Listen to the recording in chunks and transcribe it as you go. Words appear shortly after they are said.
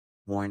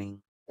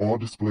Warning. All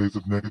displays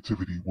of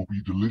negativity will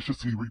be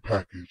deliciously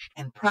repackaged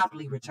and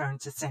promptly returned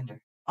to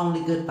sender.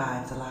 Only good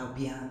vibes allowed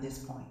beyond this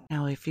point.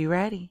 Now, if you're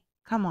ready,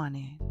 come on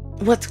in.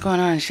 What's going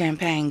on,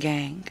 Champagne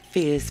Gang?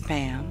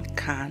 FizzFam,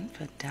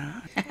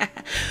 Confidante.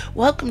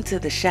 Welcome to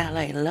the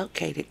chalet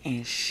located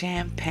in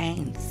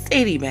Champagne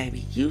City,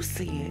 baby. You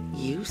see it.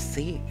 You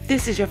see it.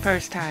 This is your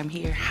first time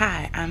here.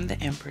 Hi, I'm the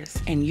Empress,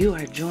 and you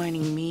are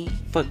joining me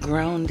for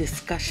grown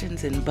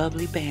discussions and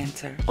bubbly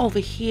banter. Over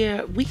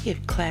here, we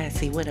get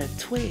classy with a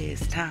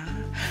twist, huh?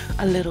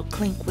 A little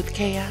clink with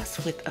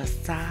chaos with a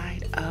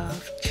side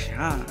of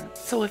charm.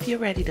 So if you're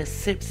ready to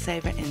sip,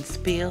 savor, and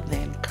spill,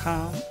 then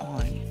come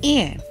on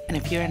in. And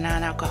if you're a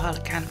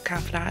non-alcoholic kind of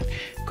confidant,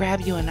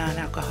 grab you a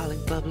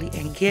non-alcoholic bubbly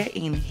and get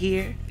in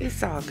here.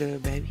 It's all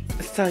good, baby.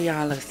 So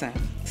y'all listen.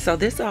 So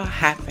this all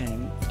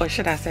happened, or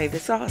should I say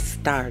this all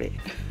started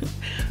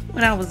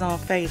when I was on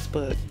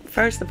Facebook.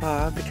 First of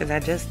all, because I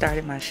just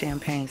started my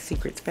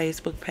ChampagneSecretzz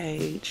Facebook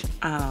page,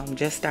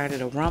 just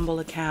started a Rumble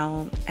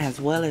account, as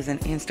well as an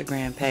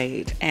Instagram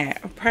page. And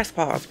press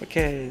pause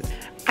because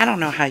I don't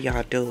know how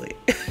y'all do it.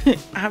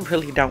 I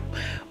really don't.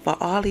 For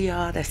all of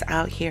y'all that's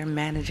out here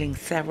managing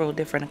several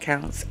different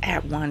accounts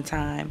at one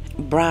time,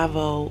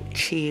 bravo,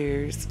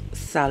 cheers,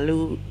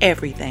 salute,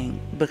 everything,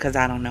 because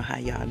I don't know how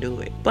y'all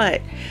do it.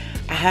 But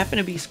I happen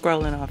to be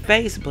scrolling on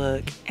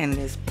Facebook and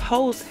this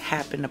post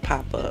happened to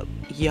pop up.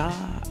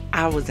 Y'all,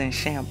 I was in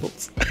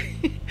shambles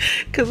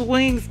because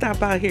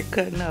Wingstop out here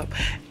cutting up.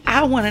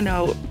 I want to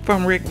know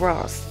from Rick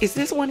Ross, is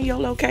this one of your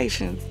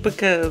locations?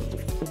 Because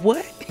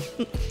what?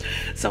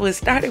 So it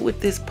started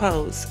with this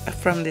post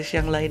from this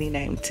young lady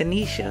named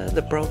Tanisha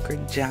the Broker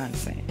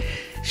Johnson.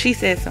 She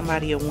said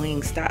somebody at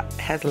Wingstop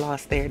has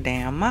lost their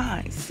damn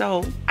mind.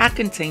 So I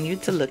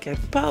continued to look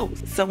at the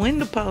post. So in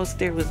the post,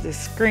 there was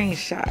this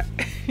screenshot.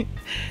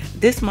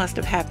 This must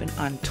have happened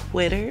on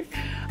Twitter.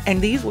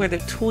 And these were the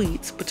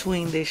tweets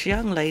between this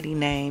young lady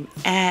named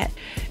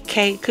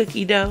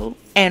 @KCookieDough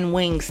and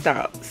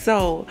Wingstop.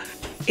 So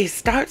it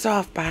starts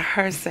off by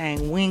her saying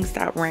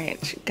Wingstop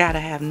Ranch gotta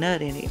have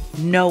nut in it.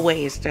 No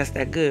way it's just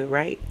that good,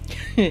 right?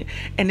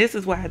 And this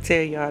is why I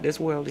tell y'all this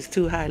world is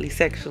too highly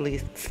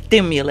sexually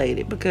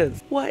stimulated,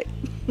 because what?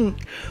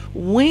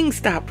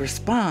 Wingstop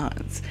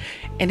responds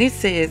and it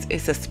says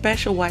it's a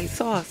special white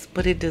sauce,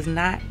 but it does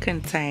not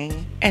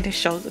contain, and it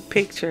shows a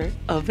picture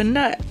of a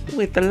nut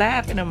with the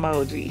laughing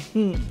emoji.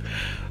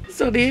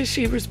 So then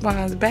she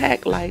responds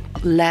back like,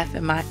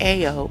 laughing my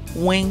AO,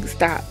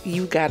 Wingstop,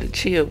 you gotta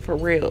chill for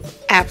real.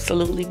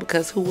 Absolutely,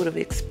 because who would have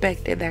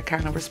expected that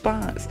kind of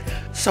response?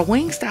 So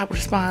Wingstop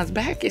responds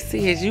back, it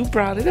says, you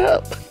brought it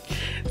up.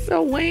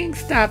 So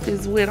Wingstop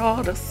is with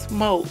all the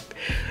smoke.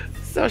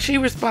 So she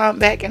responds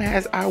back and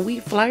asks, are we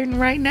flirting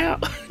right now?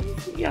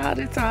 Y'all,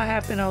 this all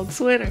happened on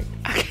Twitter.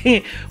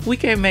 We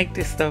can't make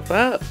this stuff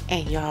up.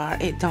 And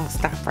y'all, it don't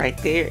stop right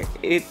there.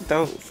 It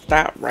don't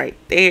stop right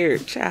there,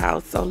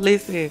 child. So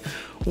listen,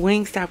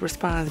 Wingstop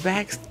responds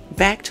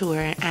back to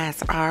her and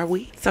asks, are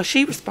we? So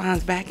she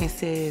responds back and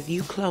says,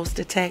 you close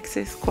to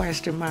Texas? ?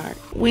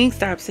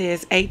 Wingstop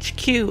says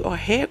HQ or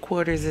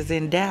headquarters is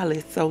in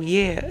Dallas, so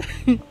yeah.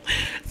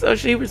 So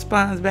she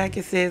responds back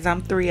and says,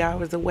 I'm 3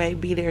 hours away,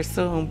 be there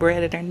soon,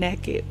 breaded or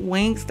naked.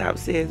 Wingstop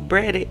says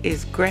breaded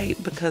is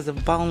great because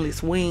of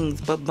boneless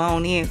wings, but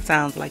bone in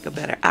sounds like a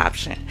better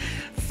option.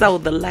 So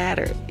the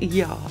latter,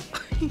 y'all.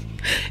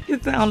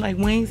 It sounds like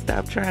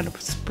Wingstop trying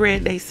to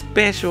spread their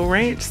special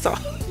ranch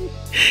sauce.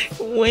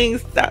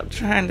 Wingstop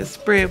trying to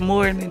spread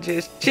more than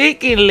just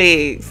chicken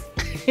legs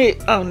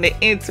on the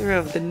enter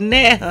of the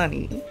net,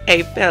 honey.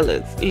 Hey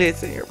fellas,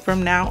 listen,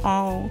 from now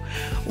on,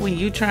 when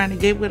you trying to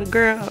get with a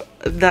girl,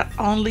 the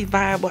only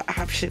viable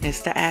option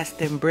is to ask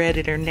them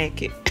breaded or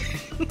naked.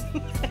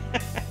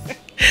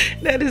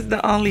 That is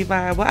the only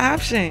viable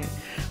option.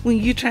 When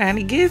you trying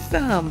to get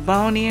some,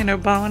 bone in or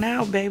bone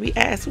out, baby,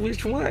 ask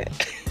which one.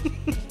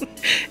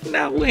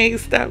 Now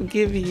Wingstop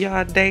giving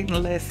y'all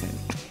dating lessons.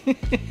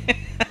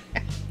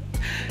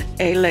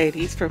 Hey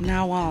ladies, from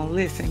now on,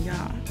 listen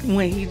y'all.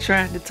 When he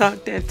trying to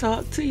talk that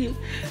talk to you,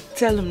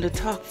 tell him to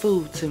talk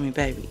food to me,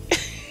 baby.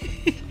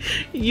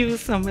 Use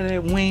some of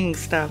that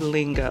Wingstop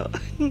lingo.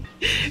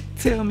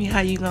 Tell me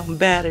how you gonna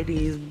batter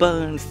these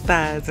buns,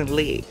 thighs, and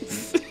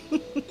legs.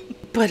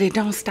 But it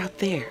don't stop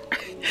there.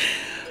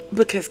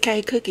 Because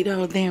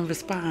KCookieDough then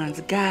responds,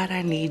 God,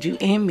 I need you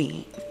in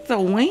me.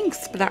 So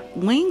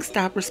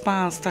Wingstop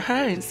responds to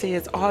her and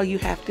says, all you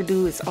have to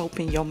do is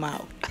open your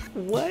mouth.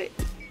 What?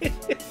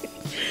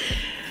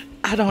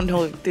 I don't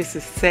know if this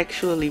is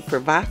sexually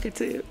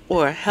provocative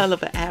or a hell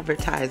of an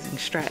advertising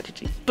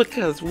strategy.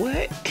 Because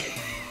what?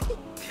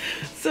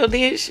 So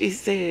then she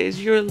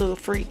says, you're a little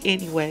freak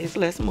anyways.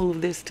 Let's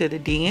move this to the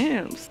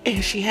DMs.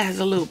 And she has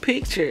a little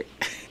picture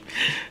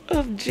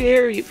of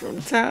Jerry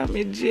from Tom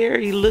and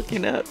Jerry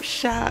looking up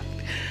shocked.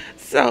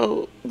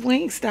 So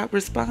Wingstop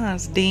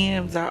responds,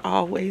 DMs are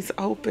always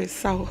open.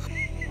 So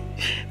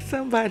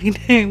somebody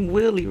named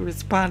Willie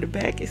responded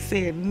back and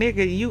said,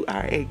 nigga, you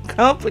are a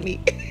company.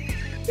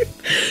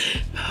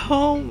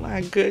 Oh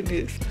my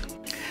goodness.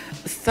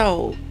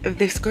 So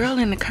this girl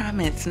in the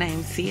comments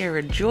named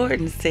Sierra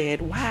Jordan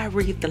said, why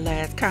read the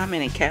last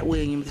comment in Cat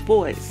Williams'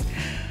 voice?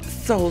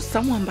 So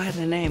someone by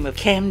the name of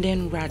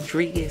Camden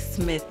Rodriguez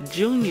Smith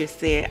Jr.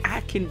 said,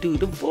 I can do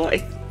the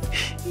voice.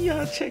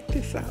 Y'all check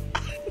this out.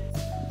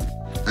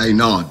 Hey,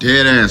 no,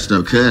 dead ass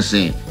though,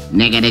 cussing.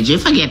 Nigga, did you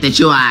forget that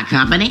you are a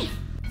company?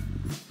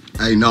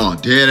 Hey, no,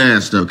 dead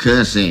ass though,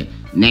 cussing.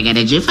 Nigga,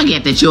 did you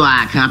forget that you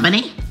are a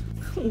company?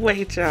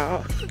 Wait,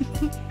 y'all.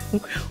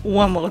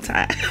 One more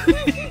time.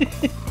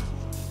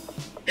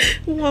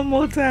 One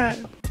more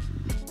time.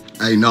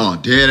 Hey, no,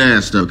 dead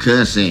ass though,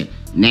 cussing.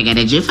 Nigga,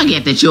 did you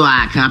forget that you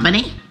are a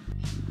company?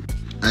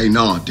 Hey,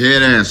 no,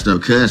 dead ass though,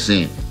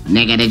 cussing.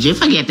 Nigga, did you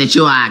forget that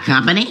you are a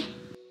company?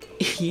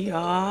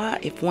 Y'all,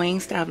 if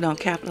Wingstop don't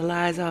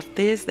capitalize off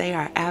this, they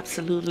are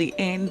absolutely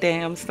in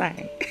damn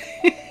thing.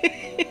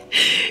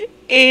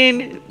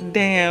 In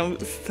damn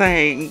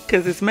thing.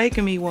 Because it's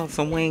making me want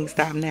some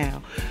Wingstop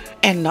now.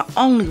 And the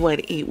only way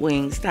to eat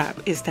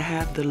Wingstop is to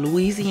have the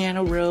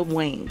Louisiana rub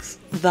wings.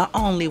 The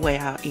only way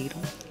I'll eat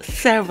them.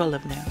 Several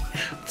of them.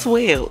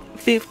 12,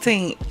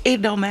 15,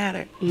 it don't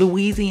matter.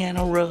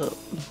 Louisiana rub.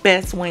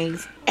 Best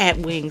wings at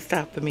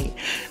Wingstop for me.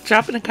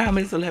 Drop in the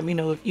comments and let me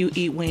know if you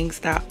eat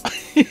Wingstop.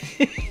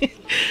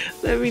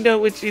 Let me know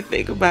what you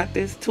think about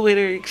this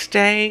Twitter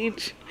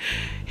exchange.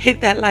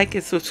 Hit that like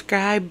and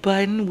subscribe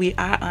button. We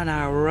are on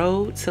our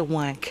road to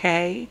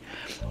 1K,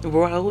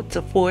 road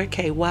to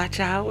 4K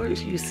watch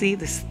hours. You see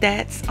the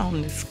stats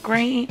on the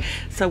screen.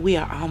 So we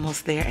are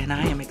almost there and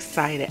I am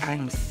excited. I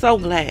am so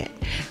glad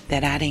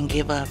that I didn't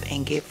give up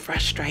and get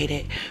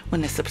frustrated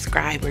when the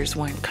subscribers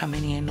weren't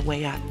coming in the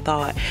way I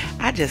thought.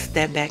 I just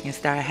stepped back and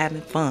started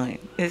having fun.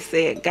 It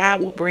said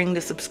God will bring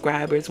the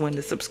subscribers when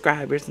the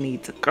subscribers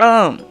need to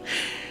come.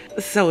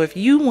 So if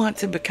you want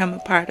to become a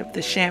part of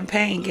the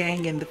Champagne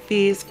Gang and the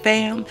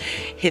FizzFam,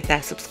 hit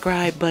that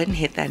subscribe button,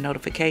 hit that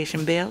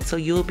notification bell so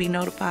you'll be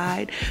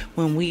notified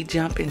when we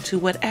jump into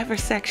whatever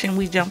section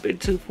we jump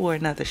into for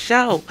another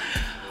show.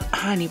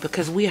 Honey,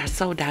 because we are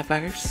so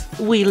diverse.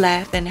 We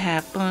laugh and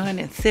have fun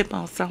and sip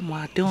on something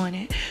while doing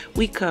it.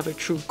 We cover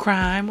true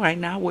crime. Right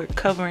now we're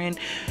covering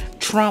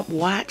Trump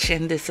watch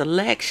and this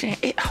election.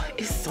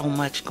 It's so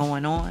much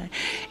going on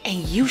and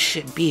you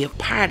should be a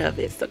part of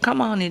it. So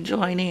come on and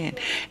join in.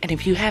 And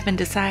if you haven't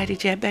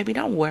decided yet, baby,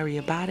 don't worry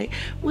about it.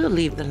 We'll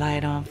leave the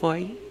light on for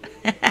you.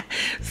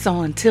 So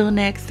until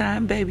next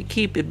time, baby,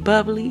 keep it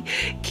bubbly,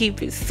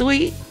 keep it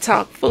sweet,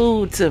 talk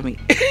food to me.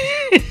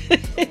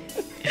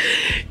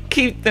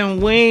 Keep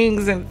them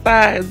wings and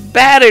thighs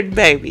battered,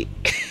 baby.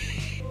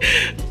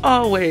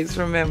 Always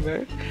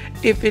remember,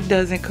 if it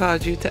doesn't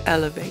cause you to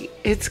elevate,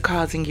 it's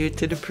causing you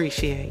to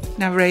depreciate.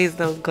 Now raise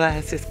those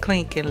glasses,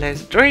 clink, and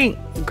let's drink.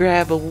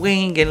 Grab a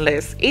wing and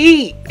let's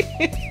eat.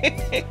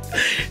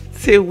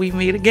 Till we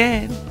meet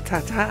again.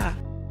 Ta-ta.